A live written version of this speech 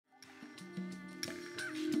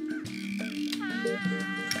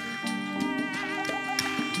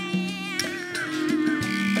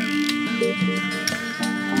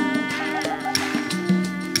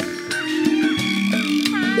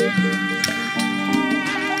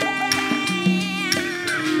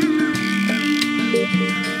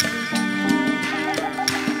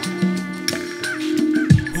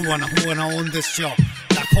wanna own this show?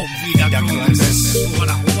 Like home vida grown this. Who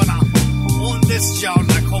wanna own this show?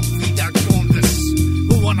 Like home vida grown this.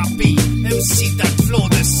 Who wanna be MC that flow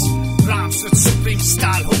this? Rhymes with supreme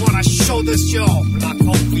style. Who wanna show this show? Like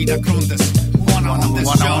home vida grown this. Who wanna own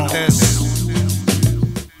this show?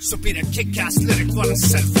 Superior kick-ass lyric, wanna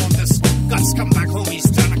cell phone this. Got scumbag homies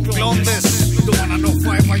tryna clone this. Don't wanna know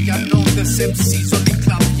why you know this. MCs on the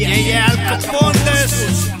club, yeah, Al Capone this.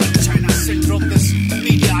 Wanna China syndrome this.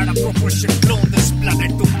 Media out of proportion, blown this.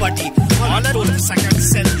 Blooded to body. All I told this, I can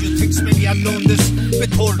sell you things, maybe I loan this.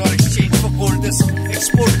 Withhold or exchange for gold this.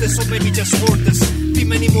 Export this or maybe just hoard this. Be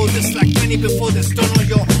many more this, like many before this. Don't know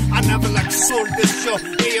yo, I never like sold this show.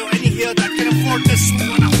 Hey yo, any here that can afford this?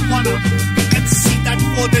 Wanna see that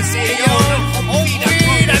for this, ayo,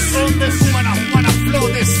 from this. Who wanna flow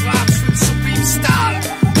this, raps with supreme style.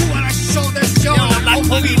 Who wanna show this, yo, like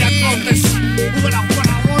home that from this. Who wanna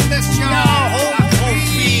own this, yo, home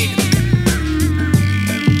feed.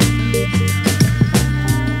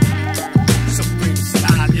 Supreme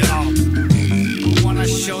style, yo. Who wanna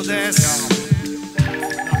show this?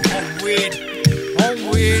 Home weed.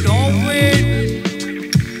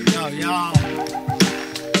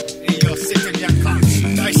 Yo. Sit in your couch,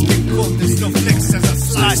 nice big cold, there's no flex as a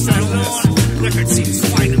slice of this. Record seems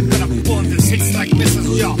fine, I'm gonna burn this. Hits like Mrs.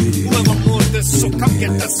 Yaw. Whoever owned this, so come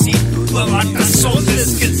get the seed. Whoever had the soul,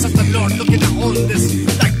 this skills of the Lord, looking to own this.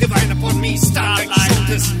 Like divine upon me, start like show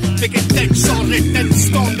this. Make it dead, solid, then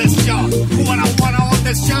stone this, yo. Who wanna own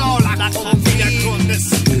this, yo? Like